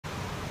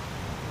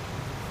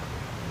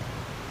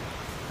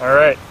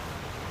Alright,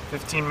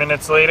 15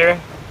 minutes later,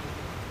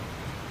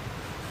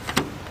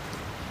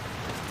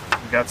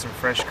 we got some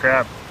fresh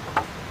crab.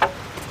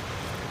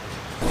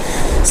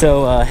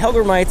 So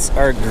Hellgrammites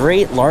are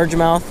great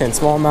largemouth and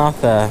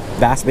smallmouth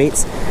bass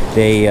baits.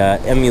 They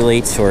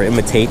emulate or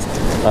imitate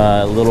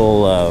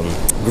little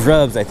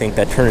grubs, I think,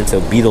 that turn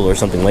into a beetle or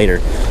something later.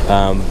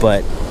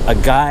 But a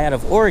guy out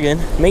of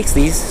Oregon makes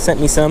these, sent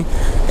me some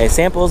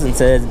samples and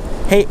said,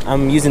 hey,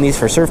 I'm using these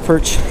for surf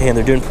perch and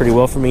they're doing pretty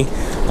well for me.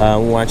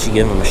 Why don't you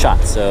give them a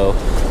shot? So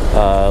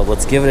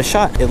let's give it a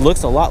shot. It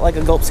looks a lot like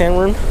a gulp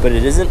sandworm, but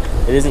it isn't.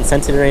 It isn't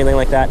scented or anything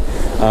like that.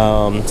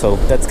 So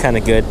that's kind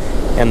of good.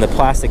 And the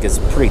plastic is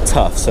pretty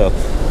tough, so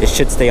it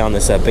should stay on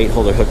this bait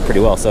holder hook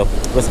pretty well. So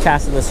let's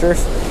cast in the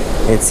surf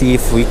and see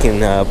if we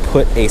can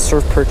put a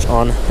surf perch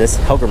on this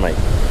Hellgrammite.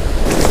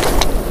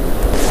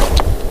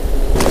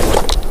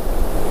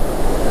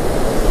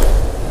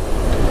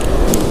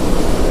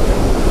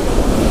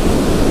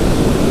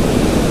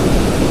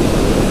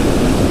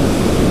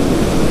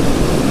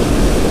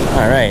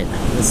 All right,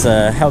 this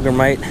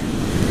Hellgrammite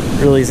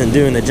really isn't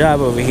doing the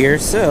job over here,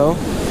 so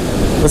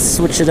let's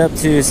switch it up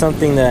to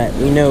something that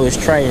we know is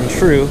tried and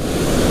true,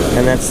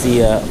 and that's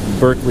the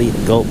Berkeley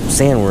gulp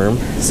sandworm.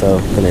 So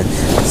I'm gonna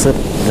slip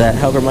that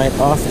Hellgrammite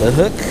off the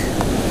hook,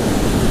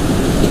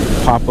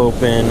 pop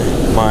open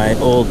my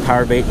old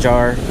power bait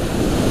jar,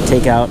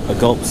 take out a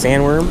gulp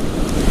sandworm,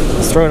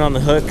 let's throw it on the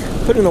hook,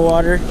 put it in the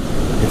water,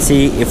 and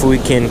see if we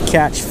can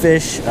catch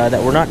fish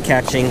that we're not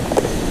catching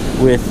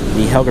with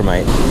the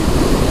Hellgrammite.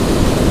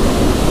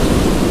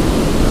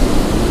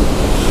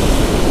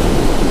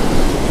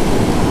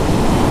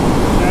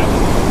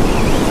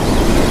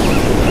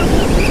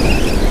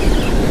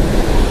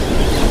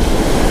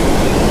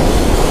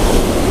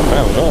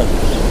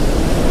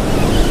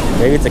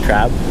 Maybe it's a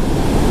crab.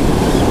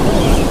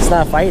 It's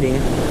not fighting.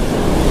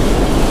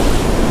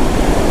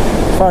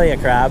 Probably a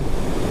crab.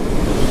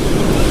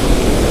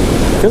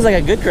 Feels like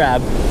a good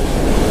crab.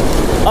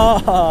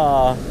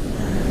 Oh,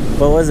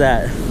 what was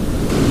that?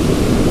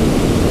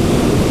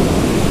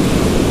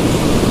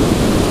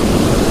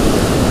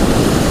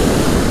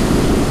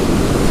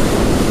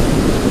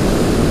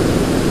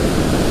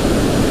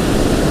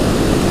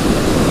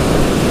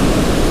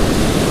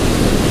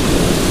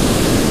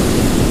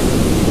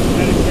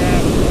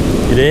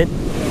 You did?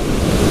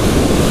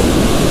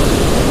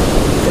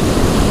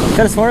 Could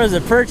have sworn it was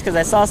a perch because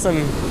I saw some.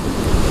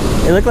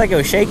 It looked like it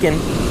was shaking.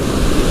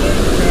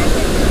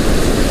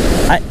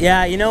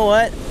 Yeah, you know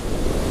what?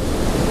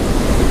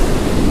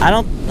 I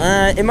don't.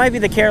 It might be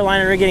the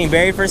Carolina rig getting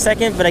buried for a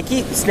second, but I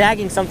keep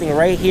snagging something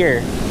right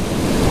here.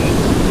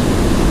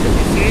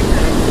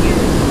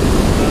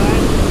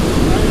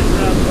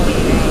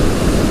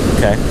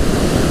 Okay.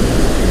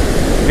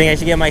 You think I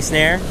should get my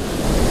snare?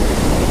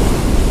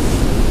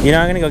 You know,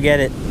 I'm gonna go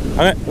get it.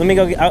 Let me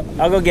go.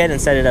 I'll go get it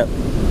and set it up.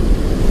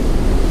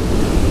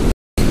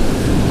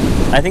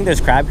 I think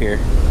there's crab here.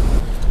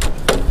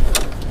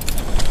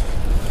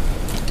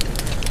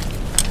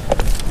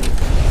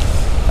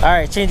 All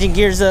right, changing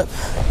gears up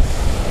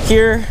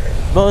here.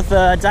 Both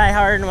Die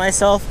Hard and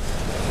myself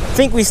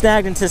think we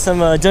snagged into some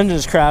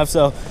Dungeness crab.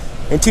 So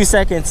in 2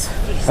 seconds,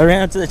 I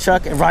ran up to the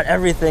truck and brought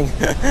everything.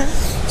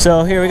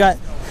 So here we got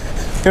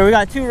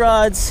 2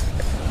 rods,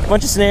 a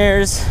bunch of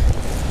snares.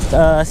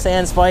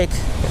 Sand spike,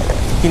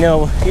 you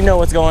know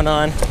what's going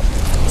on.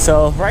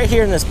 So right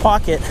here in this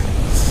pocket,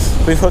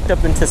 we've hooked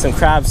up into some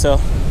crabs. So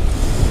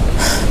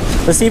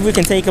let's see if we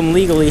can take them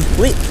legally.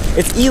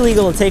 It's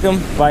illegal to take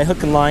them by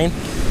hook and line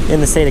in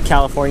the state of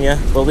California,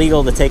 but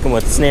legal to take them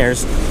with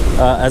snares,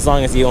 as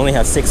long as you only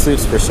have 6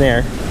 loops per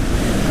snare.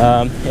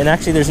 And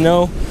actually, there's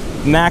no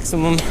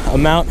maximum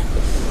amount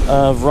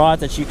of rod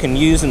that you can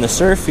use in the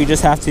surf. You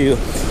just have to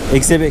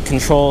exhibit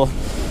control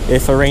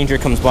if a ranger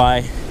comes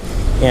by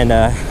and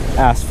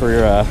ask for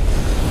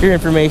your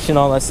information,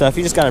 all that stuff.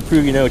 You just gotta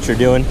prove you know what you're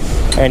doing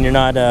and you're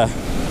not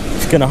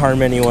gonna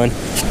harm anyone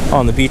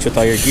on the beach with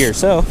all your gear.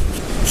 So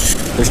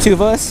there's 2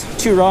 of us,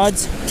 2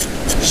 rods,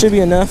 should be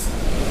enough.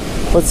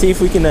 Let's see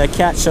if we can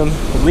catch some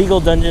legal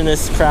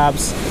Dungeness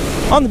crabs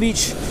on the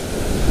beach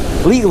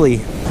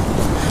legally.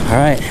 All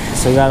right,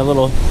 so we got a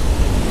little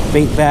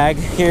bait bag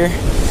here.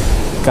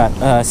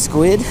 Got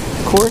squid,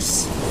 of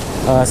course.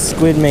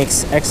 Squid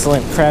makes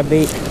excellent crab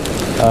bait.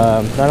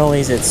 Not only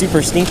is it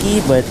super stinky,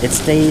 but it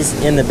stays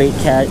in the bait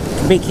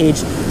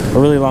cage a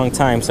really long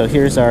time. So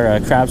here's our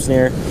crab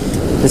snare.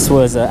 This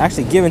was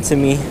actually given to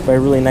me by a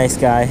really nice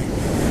guy.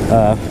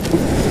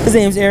 His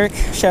name's Eric.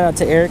 Shout out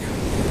to Eric.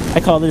 I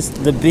call this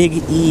the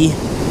Big E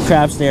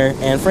crab snare,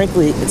 and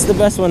frankly, it's the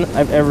best one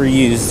I've ever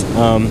used.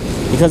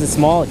 Because it's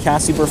small, it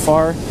casts super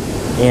far,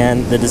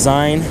 and the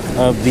design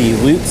of the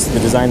loops, the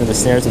design of the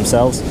snares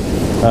themselves,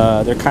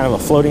 they're kind of a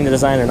floating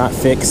design. They're not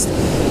fixed,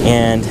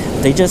 and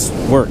they just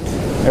work.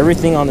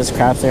 Everything on this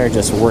crab snare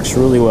just works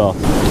really well.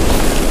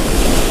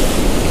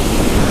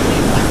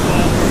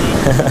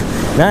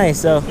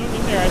 Nice. So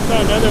I saw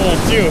another one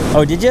too.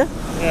 Oh, did you?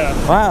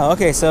 Yeah. Wow,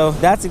 okay, so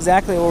that's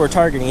exactly what we're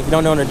targeting. If you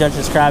don't know what a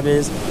Dungeness crab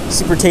is,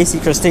 super tasty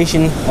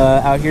crustacean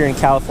out here in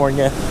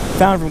California.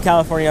 Found from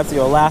California up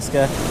to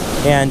Alaska.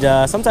 And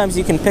sometimes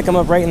you can pick them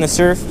up right in the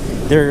surf.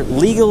 They're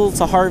legal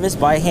to harvest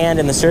by hand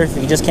in the surf.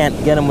 You just can't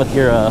get them with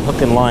your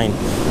hook and line.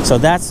 So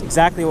that's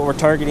exactly what we're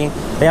targeting.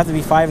 They have to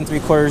be 5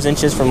 3/4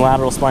 inches from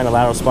lateral spine to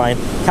lateral spine.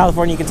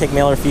 California, you can take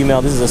male or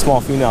female. This is a small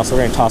female, so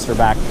we're gonna toss her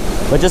back.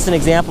 But just an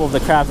example of the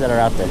crabs that are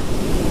out there.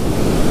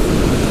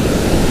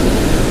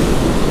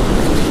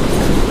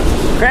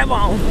 Crab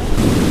on!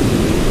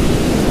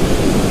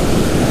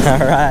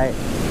 All right.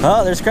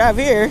 Oh, there's crab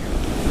here.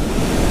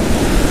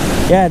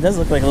 Yeah, it does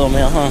look like a little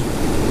male, huh?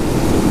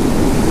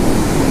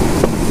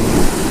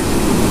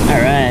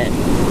 All right.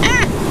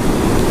 Ah.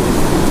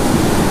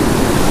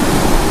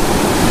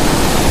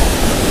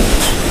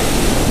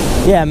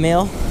 Yeah,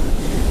 male.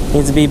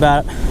 Needs to be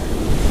about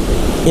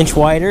an inch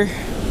wider,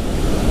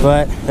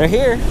 but they're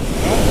here.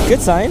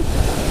 Good sign.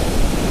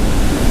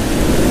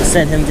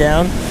 Set him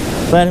down.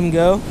 Let him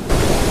go.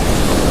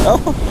 Oh,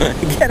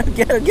 get him,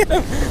 get him, get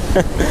him.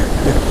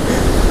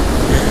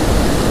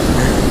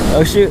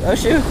 Oh shoot, oh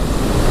shoot.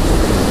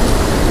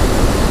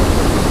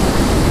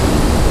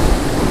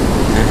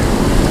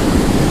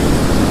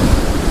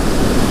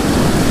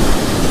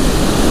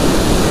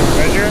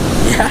 Measure?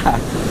 Yeah.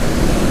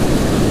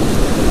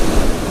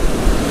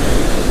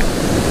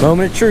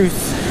 Moment of truth.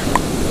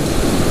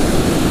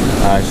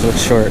 She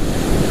looks short.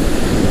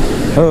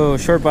 Oh,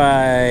 short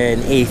by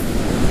an 1/8.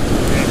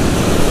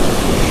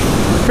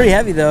 Pretty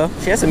heavy though.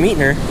 She has some meat in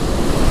her.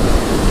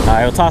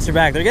 Alright, we'll toss her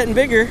back. They're getting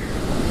bigger.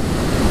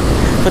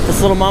 Put this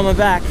little mama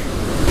back.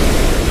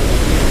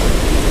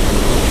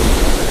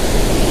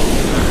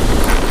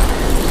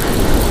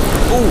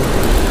 Ooh.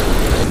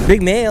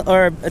 Big male,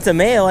 or it's a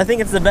male. I think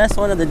it's the best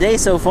one of the day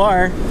so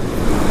far.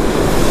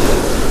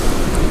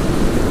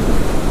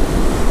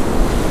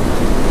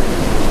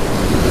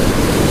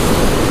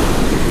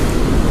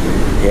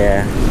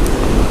 Yeah,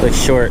 looks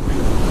short.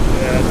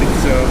 Yeah, I think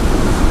so.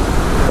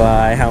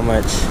 By how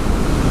much?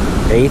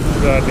 1/8?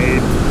 About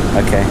 8.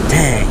 Okay.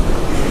 Dang.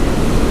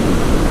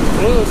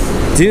 Close.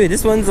 Dude,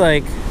 this one's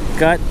like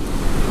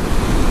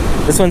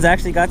this one's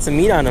actually got some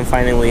meat on him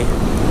finally.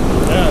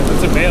 Yeah,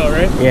 that's a male,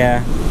 right?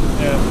 Yeah.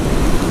 Yeah.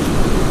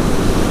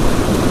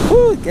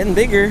 Woo, getting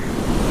bigger.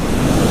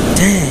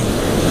 Dang.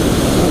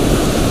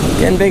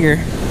 Getting bigger.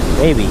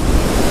 Maybe.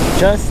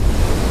 Just.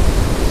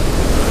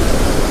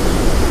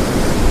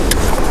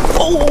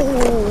 Oh!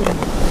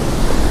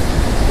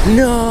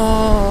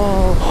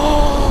 No!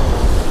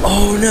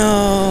 Oh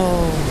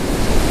no!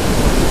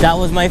 That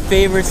was my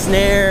favorite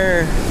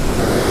snare.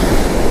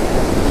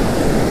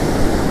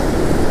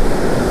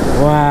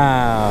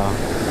 Wow.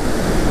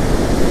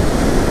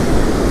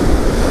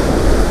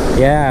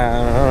 Yeah,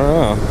 I don't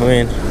know. I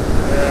mean,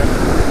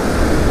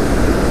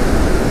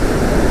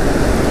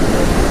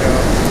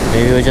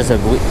 maybe it was just a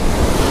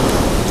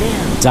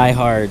die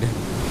hard,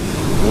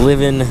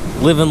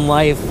 living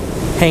life,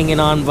 hanging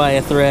on by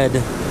a thread.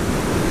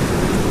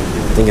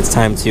 I think it's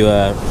time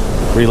to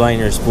reline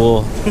your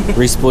spool,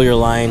 re-spool your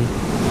line.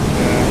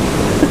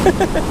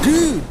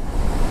 Dude,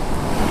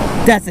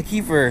 that's a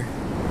keeper.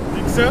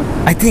 Think so?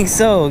 I think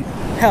so.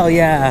 Hell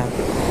yeah.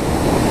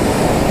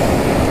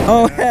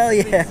 Oh hell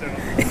yeah. So.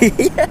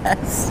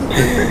 Yes.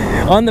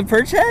 On the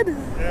perch head?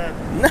 Yeah.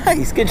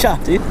 Nice. Good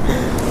job, dude.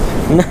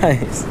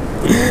 Nice.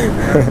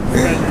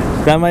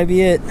 That might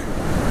be it.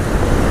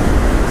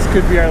 This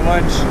could be our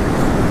lunch.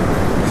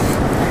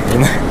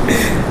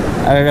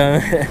 I don't know.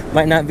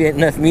 Might not be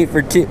enough meat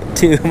for two.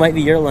 Might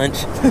be your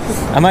lunch.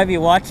 I might be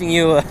watching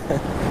you.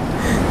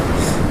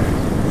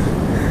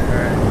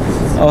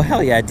 Oh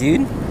hell yeah,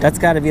 dude. That's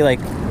got to be like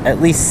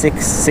at least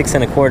 6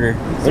 1/4.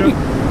 So?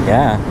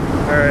 Yeah.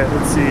 All right,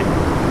 let's see.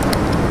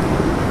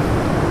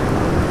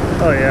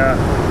 Oh yeah.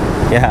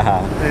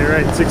 Yeah. You're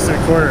right, 6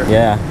 1/4.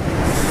 Yeah.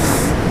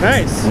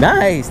 Nice.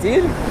 Nice,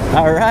 dude.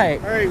 All right.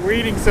 All right, we're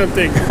eating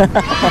something.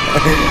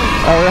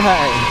 All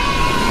right.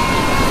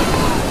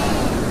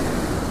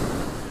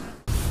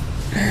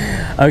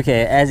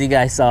 Okay, as you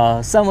guys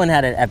saw, someone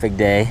had an epic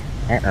day.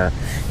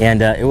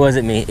 And it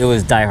wasn't me, it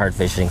was Die Hard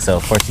Fishing, so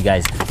of course you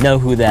guys know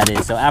who that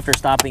is. So after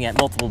stopping at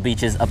multiple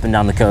beaches up and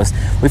down the coast,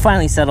 we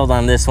finally settled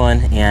on this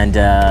one, and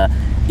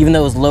even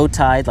though it was low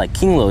tide, like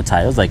king low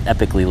tide, it was like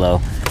epically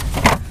low,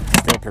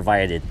 still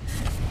provided.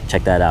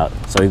 Check that out.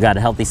 So we've got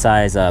a healthy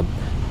size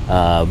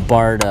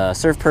barred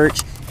surf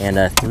perch and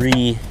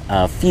 3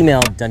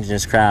 female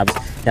Dungeness crabs.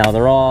 Now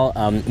they're all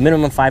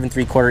minimum 5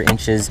 3/4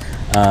 inches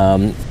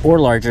or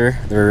larger.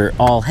 They're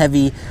all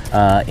heavy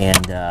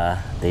and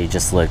they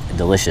just look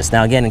delicious.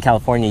 Now again, in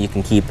California you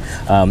can keep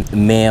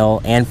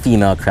male and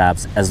female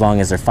crabs as long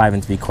as they're 5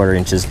 3/4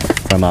 inches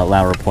from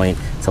lateral point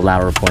to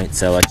lateral point.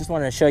 So I just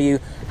wanted to show you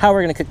how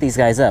we're gonna cook these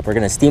guys up. We're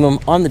gonna steam them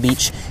on the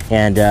beach,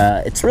 and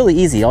it's really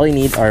easy. All you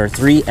need are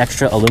 3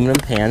 extra aluminum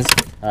pans.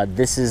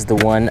 This is the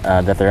one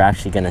that they're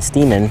actually gonna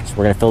steam in. So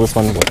we're gonna fill this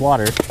one with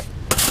water.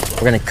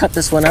 We're gonna cut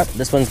this one up.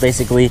 This one's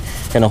basically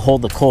gonna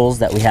hold the coals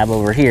that we have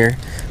over here.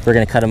 We're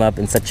gonna cut them up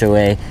in such a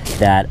way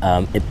that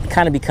it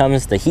kind of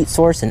becomes the heat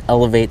source and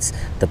elevates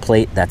the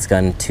plate that's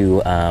going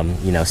to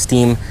you know,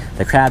 steam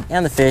the crab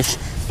and the fish.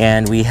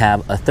 And we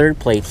have a third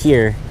plate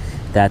here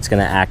that's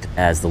going to act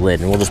as the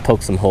lid, and we'll just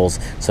poke some holes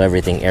so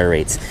everything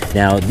aerates.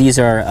 Now these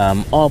are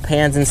all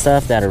pans and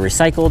stuff that are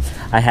recycled.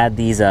 I had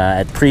these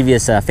at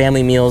previous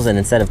family meals, and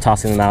instead of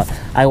tossing them out,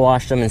 I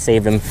washed them and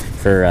saved them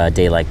for a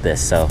day like this.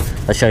 So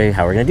let's show you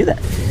how we're going to do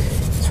that.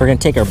 So we're going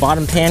to take our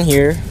bottom pan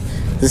here.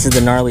 This is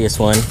the gnarliest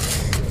one.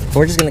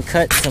 We're just going to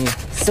cut some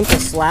simple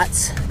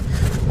slats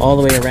all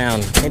the way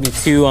around, maybe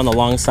 2 on the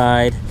long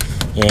side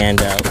and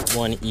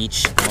 1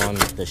 each on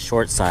the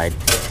short side.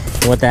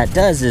 And what that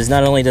does is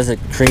not only does it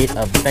create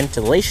a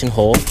ventilation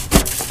hole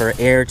for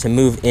air to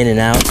move in and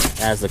out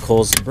as the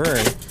coals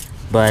burn,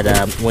 but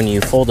when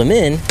you fold them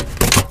in,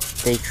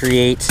 they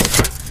create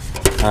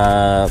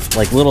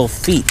like little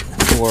feet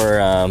for you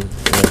know,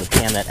 the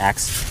pan that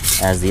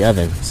acts as the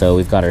oven. So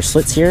we've got our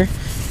slits here.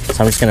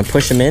 So I'm just going to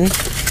push them in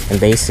and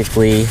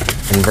basically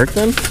invert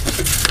them.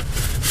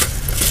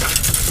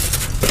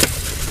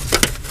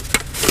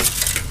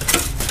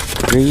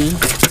 Three,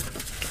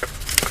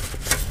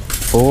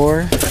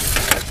 4,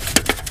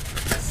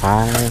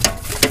 5,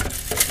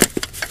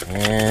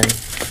 and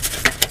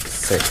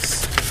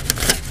 6.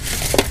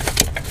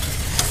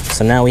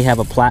 So now we have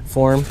a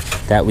platform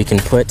that we can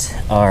put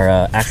our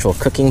actual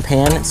cooking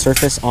pan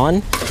surface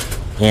on.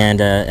 And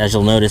as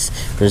you'll notice,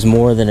 there's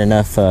more than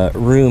enough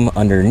room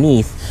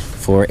underneath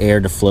for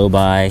air to flow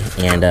by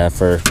and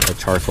for the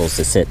charcoals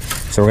to sit.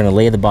 So we're going to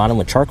lay the bottom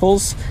with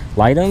charcoals,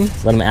 light them,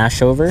 let them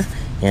ash over,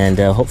 and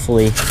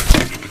hopefully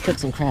cook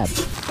some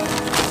crabs.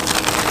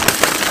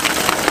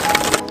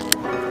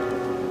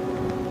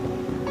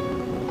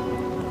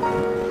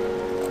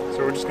 So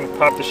we're just gonna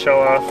pop the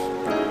shell off.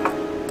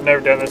 I've never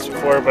done this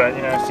before, but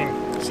you know, I've seen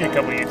a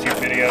couple YouTube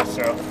videos.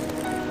 So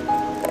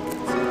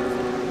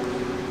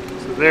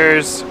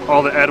there's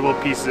all the edible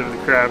pieces of the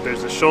crab.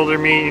 There's the shoulder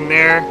meat in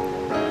there,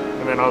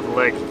 and then all the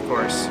legs, of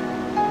course.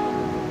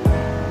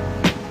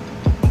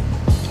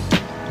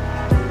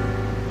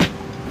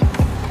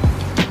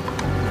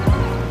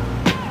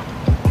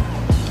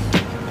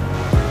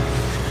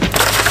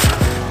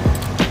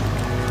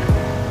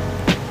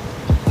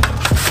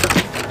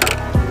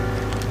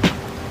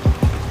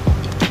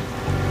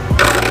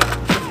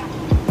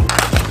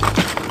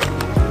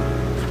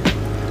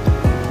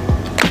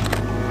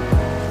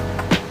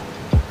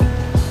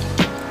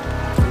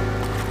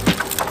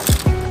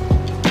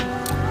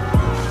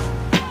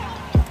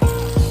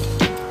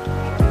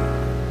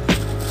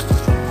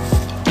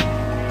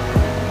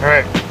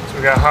 Alright, so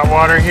we got hot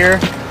water here,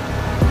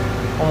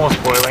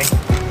 almost boiling.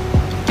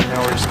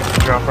 Now we're just going to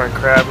drop our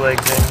crab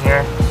legs in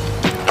here.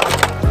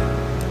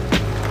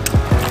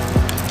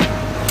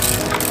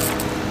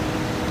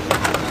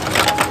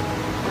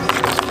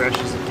 As fresh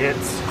as it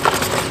gets.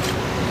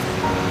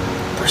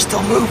 They're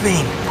still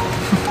moving.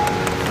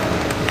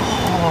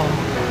 Oh,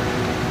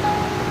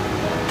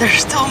 they're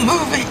still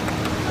moving.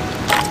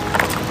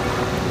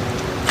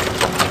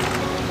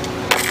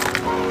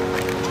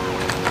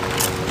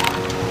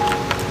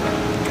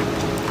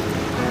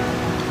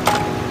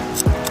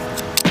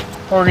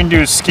 What we're going to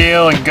do is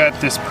scale and gut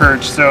this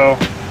perch. So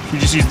you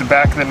just use the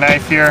back of the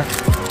knife here,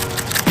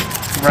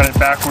 run it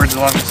backwards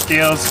along the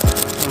scales.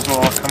 Those will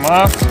all come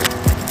off.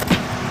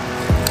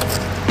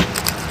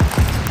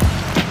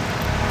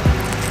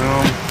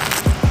 Boom.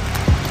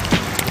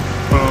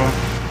 Boom.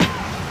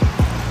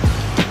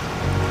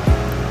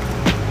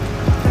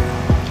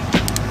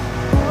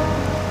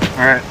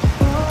 Alright,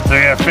 so we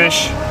got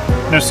fish,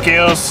 no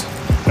scales,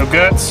 no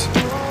guts.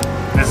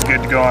 This is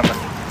good to go on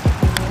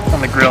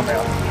the grill now.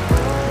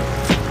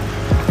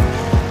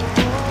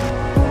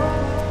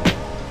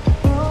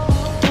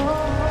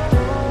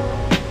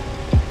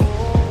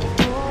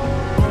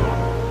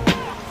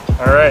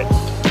 Alright,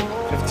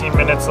 15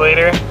 minutes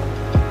later,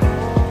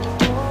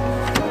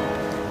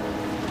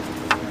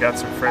 we got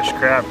some fresh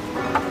crab.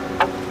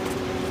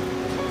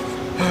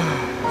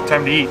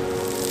 Time to eat.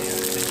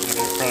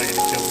 Probably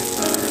gonna kill me.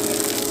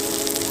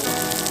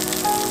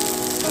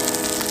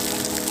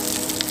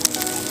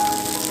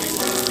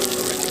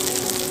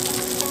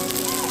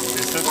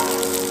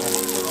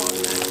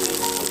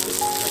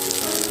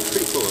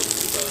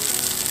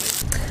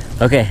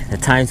 Okay, the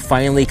time's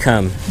finally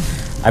come.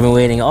 I've been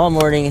waiting all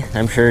morning.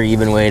 I'm sure you've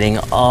been waiting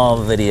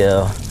all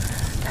video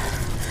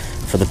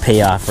for the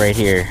payoff right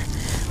here.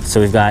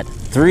 So we've got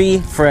 3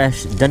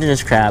 fresh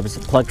Dungeness crabs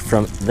plucked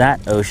from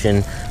that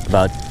ocean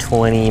about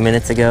 20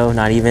 minutes ago,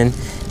 not even,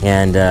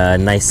 and a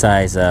nice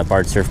size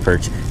barred surf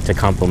perch to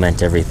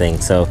complement everything.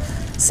 So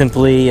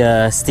simply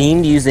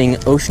steamed using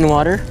ocean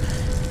water.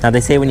 Now they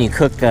say when you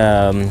cook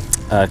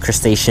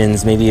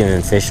crustaceans, maybe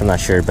even fish, I'm not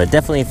sure, but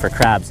definitely for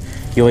crabs,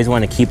 you always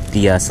want to keep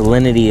the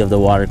salinity of the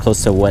water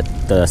close to what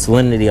the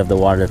salinity of the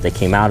water that they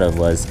came out of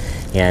was,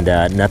 and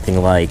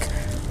nothing like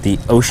the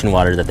ocean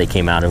water that they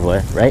came out of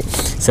with, right?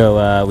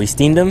 So we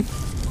steamed them.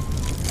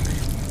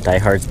 Die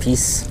Hard's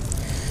piece.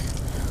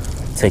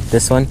 Take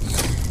this one,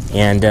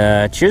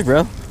 And cheers, bro.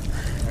 All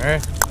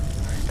right.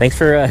 Thanks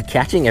for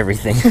catching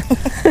everything.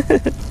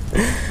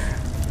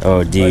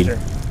 Oh, dude. Pleasure.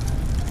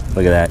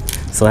 Look at that.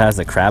 Still has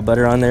the crab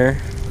butter on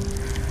there.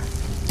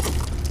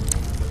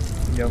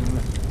 Yum.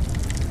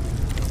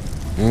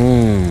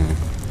 Mmm.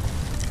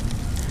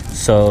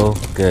 So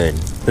good.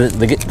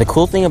 The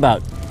cool thing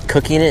about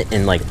cooking it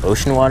in like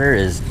ocean water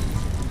is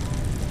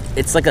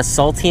it's like a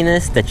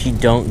saltiness that you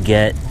don't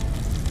get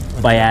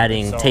by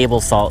adding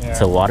table salt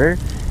to water.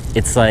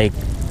 It's like,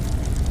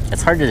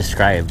 it's hard to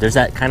describe. There's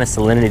that kind of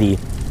salinity.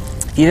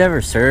 If you've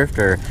ever surfed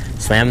or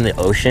swam in the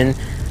ocean,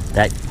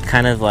 that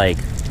kind of like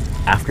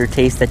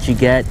aftertaste that you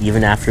get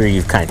even after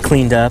you've kind of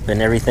cleaned up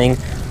and everything.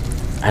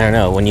 I don't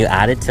know, when you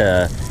add it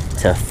to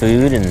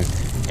food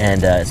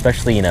and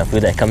especially, you know,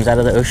 food that comes out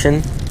of the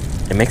ocean,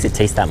 it makes it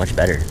taste that much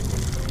better.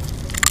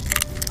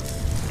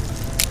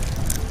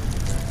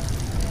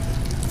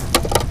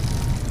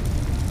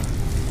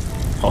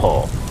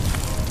 Oh,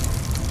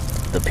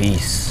 the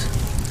piece.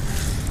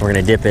 We're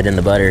gonna dip it in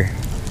the butter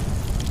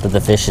that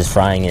the fish is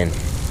frying in.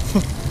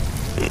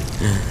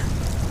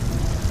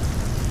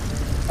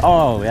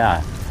 Oh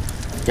yeah,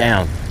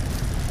 damn.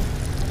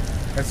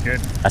 That's good.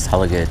 That's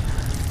hella good.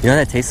 You know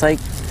what that tastes like?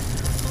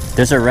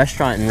 There's a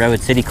restaurant in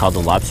Redwood City called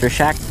the Lobster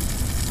Shack,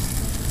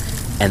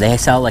 and they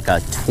sell like a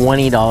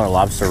 $20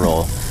 lobster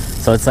roll.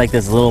 So it's like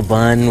this little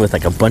bun with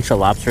like a bunch of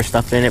lobster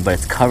stuff in it, but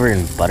it's covered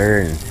in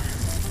butter, and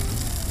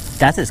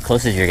that's as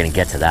close as you're gonna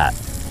get to that.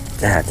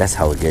 That's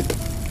hella good.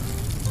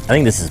 I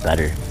think this is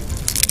better.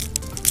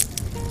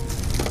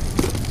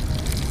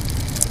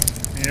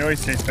 It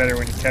always tastes better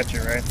when you catch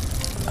it, right?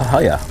 Oh,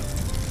 hell yeah.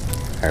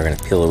 Alright, we're gonna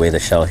peel away the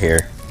shell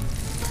here.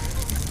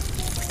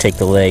 Take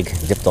the leg,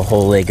 dip the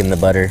whole leg in the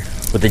butter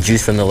with the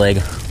juice from the leg.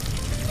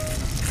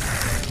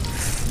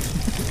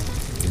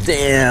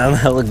 Damn,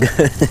 hella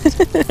good.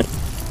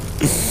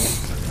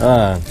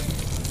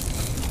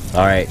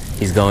 Alright,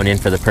 he's going in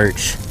for the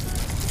perch.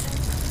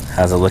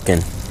 How's it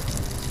looking?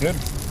 Good.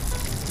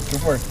 Go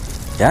for it.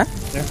 Yeah?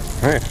 Yeah.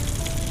 Alright.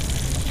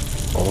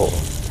 Oh,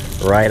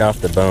 right off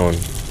the bone.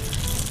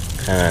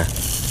 Kinda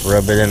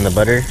rub it in the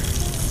butter.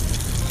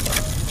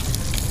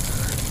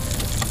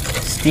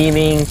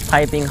 Steaming,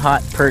 piping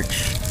hot perch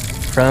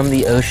from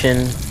the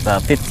ocean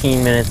about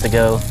 15 minutes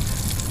ago.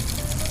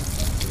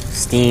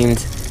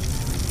 Steamed.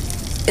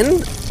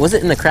 Was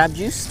it in the crab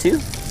juice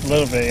too? A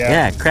little bit, yeah.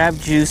 Yeah, crab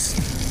juice,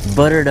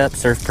 buttered up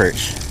surf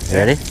perch. You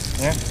ready?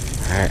 Yeah.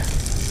 Alright.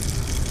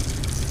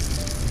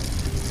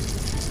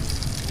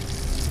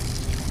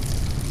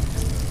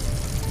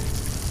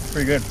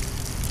 Pretty good.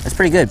 That's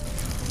pretty good.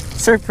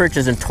 Surf perch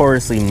is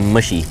notoriously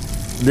mushy.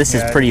 This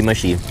is pretty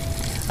mushy.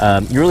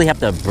 You really have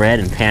to bread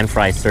and pan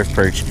fry surf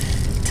perch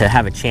to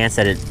have a chance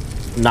at it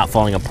not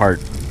falling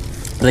apart.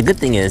 But the good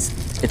thing is,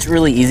 it's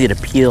really easy to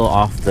peel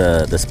off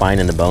the spine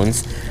and the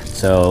bones.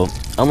 So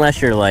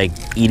unless you're like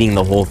eating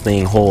the whole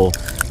thing whole,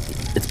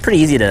 it's pretty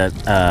easy to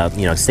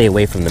you know, stay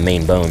away from the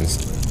main bones.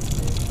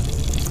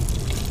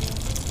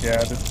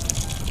 Yeah,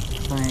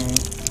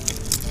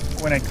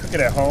 when I cook it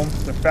at home,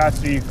 the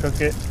faster you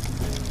cook it,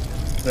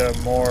 the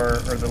more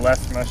or the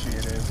less mushy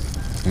it is.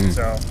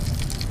 So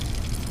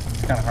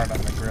it's kind of hard on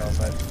the grill,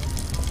 but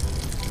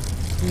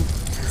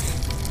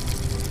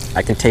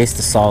I can taste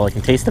the salt, I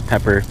can taste the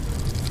pepper.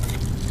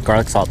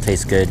 Garlic salt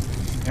tastes good.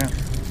 yeah.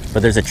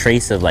 But there's a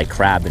trace of like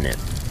crab in it.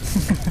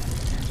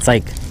 It's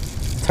like,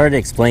 it's hard to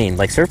explain.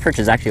 Like surf perch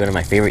is actually one of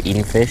my favorite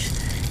eating fish,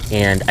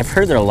 and I've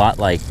heard they're a lot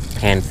like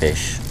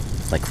panfish,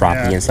 like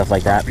crappie and stuff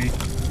like that.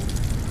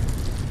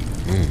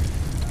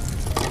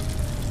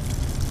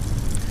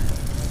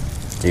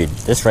 Dude,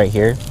 this right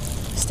here,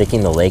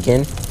 sticking the leg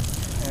in.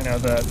 You know,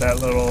 that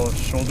little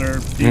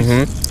shoulder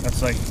piece,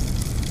 that's like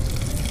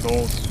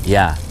gold.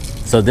 Yeah.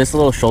 So this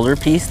little shoulder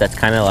piece that's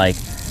kind of like,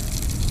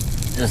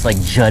 just like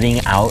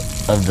jutting out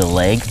of the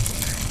leg,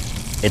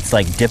 it's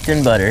like dipped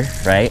in butter,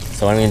 right?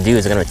 So what I'm gonna do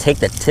is I'm gonna take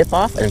the tip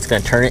off and it's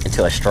gonna turn it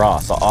into a straw.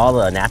 So all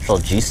the natural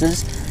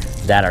juices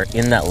that are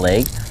in that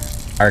leg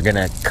are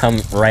gonna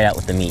come right out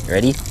with the meat.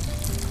 Ready?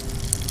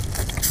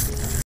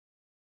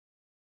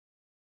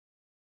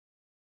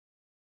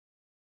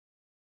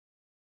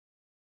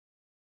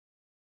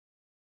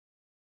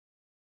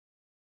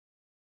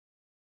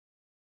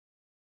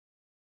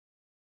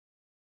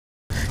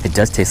 It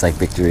does taste like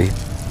victory.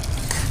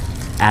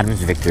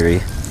 Adam's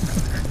victory.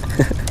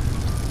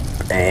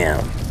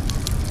 Damn.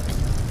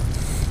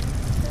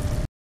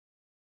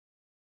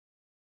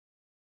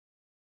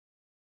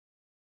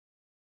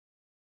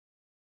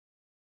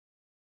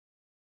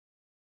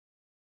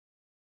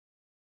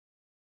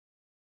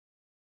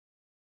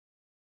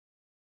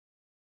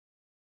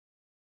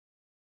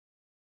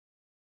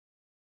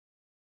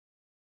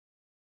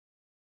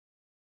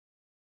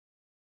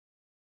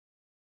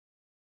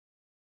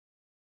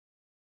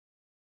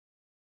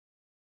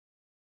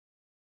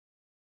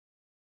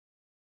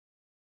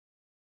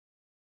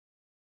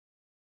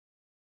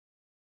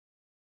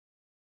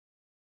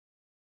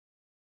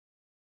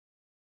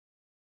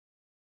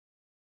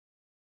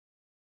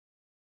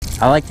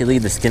 I like to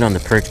leave the skin on the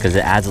perch because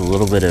it adds a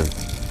little bit of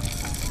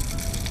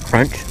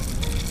crunch.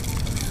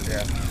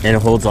 Yeah. And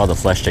it holds all the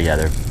flesh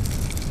together.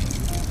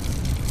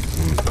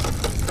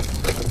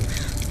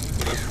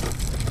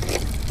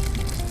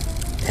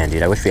 And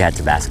dude, I wish we had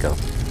Tabasco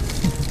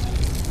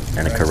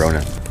and a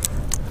Corona.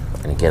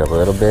 I'm gonna get a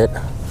little bit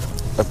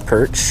of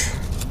perch,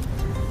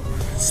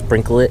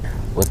 sprinkle it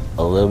with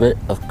a little bit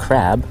of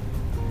crab,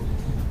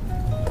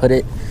 put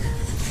it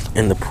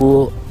in the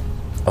pool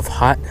of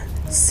hot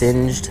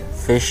singed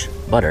fish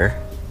butter.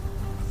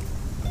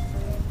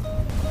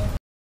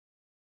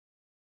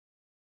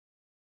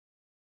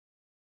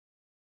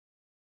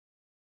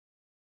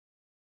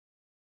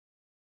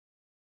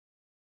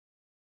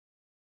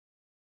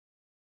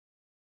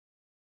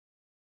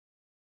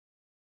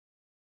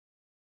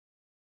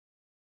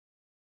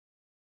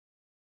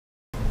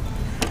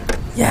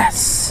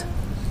 Yes,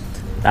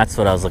 that's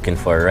what I was looking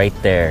for right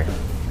there.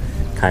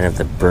 Kind of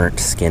the burnt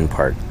skin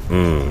part.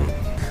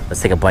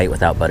 Let's take a bite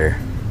without butter.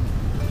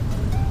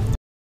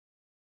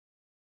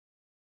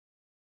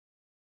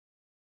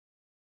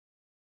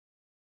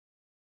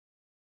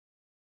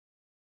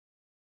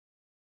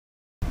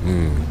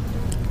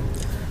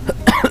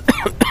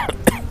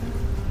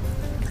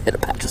 Hit a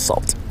patch of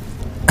salt.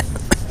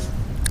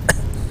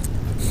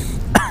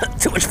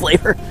 Too much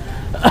flavor.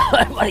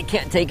 I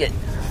can't take it.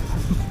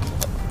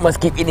 Must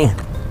keep eating.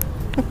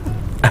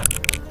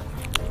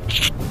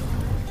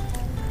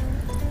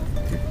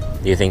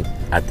 Do you think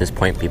at this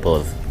point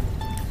people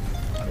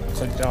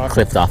have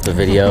clipped off the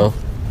video?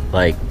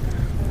 Like,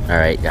 all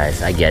right,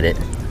 guys, I get it.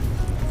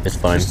 It's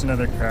fun. Just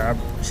another crab.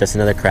 It's just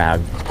another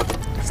crab.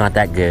 It's not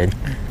that good.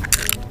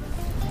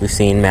 We've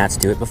seen Matt's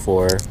do it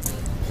before.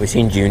 We've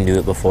seen June do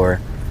it before.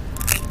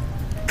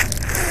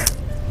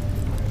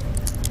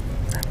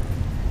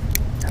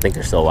 I think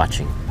they're still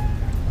watching.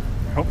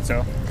 I hope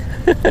so.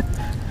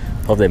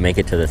 Hope they make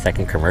it to the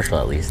second commercial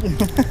at least.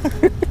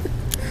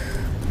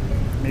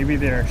 Maybe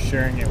they're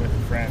sharing it with a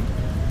friend.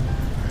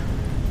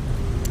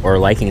 Or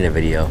liking the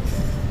video.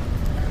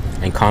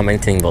 And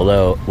commenting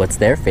below what's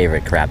their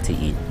favorite crab to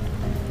eat.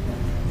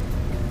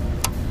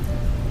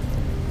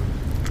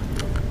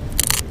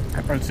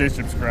 I would say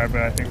subscribe,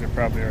 but I think they're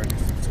probably already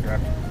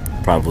subscribed.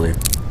 Probably.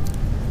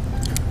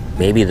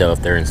 Maybe though,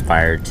 if they're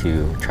inspired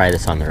to try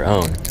this on their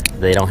own,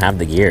 they don't have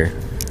the gear,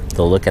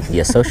 they'll look at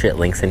the associate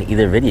links in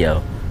either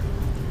video.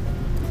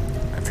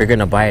 If you're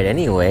gonna buy it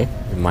anyway,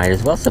 you might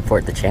as well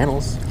support the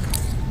channels.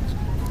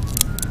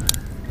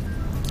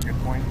 Good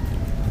point.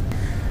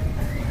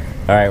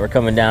 All right, we're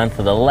coming down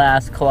for the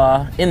last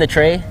claw in the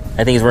tray.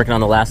 I think he's working on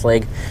the last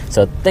leg.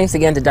 So thanks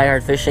again to Die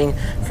Hard Fishing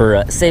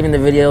for saving the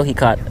video. He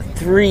caught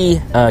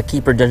 3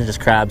 keeper Dungeness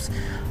crabs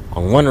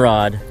on 1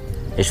 rod,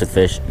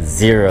 ishwithfish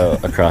 0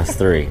 across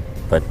 3.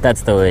 But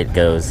that's the way it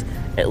goes,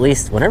 at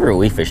least whenever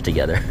we fish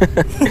together.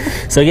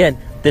 So again,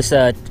 this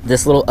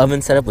little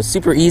oven setup was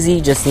super easy.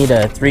 Just need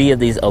 3 of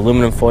these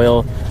aluminum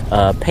foil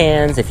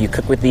pans. If you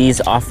cook with these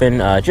often,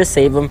 just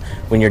save them.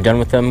 When you're done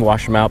with them,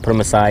 wash them out, put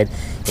them aside,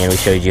 and we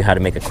showed you how to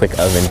make a quick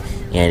oven.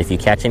 And if you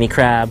catch any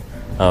crab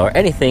or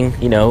anything,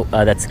 you know,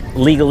 that's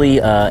legally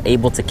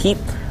able to keep,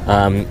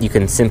 you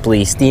can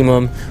simply steam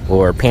them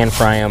or pan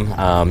fry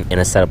them in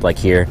a setup like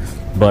here.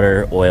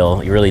 Butter,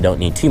 oil, you really don't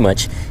need too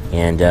much,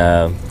 and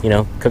you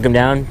know, cook them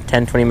down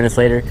 10-20 minutes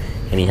later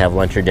and you have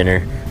lunch or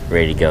dinner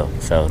ready to go.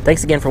 So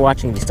thanks again for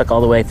watching. If you stuck all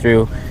the way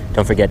through,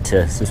 don't forget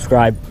to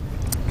subscribe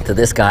to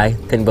this guy.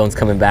 Thin Bone's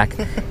coming back,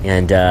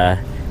 and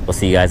we'll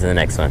see you guys in the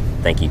next one.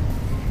 Thank you.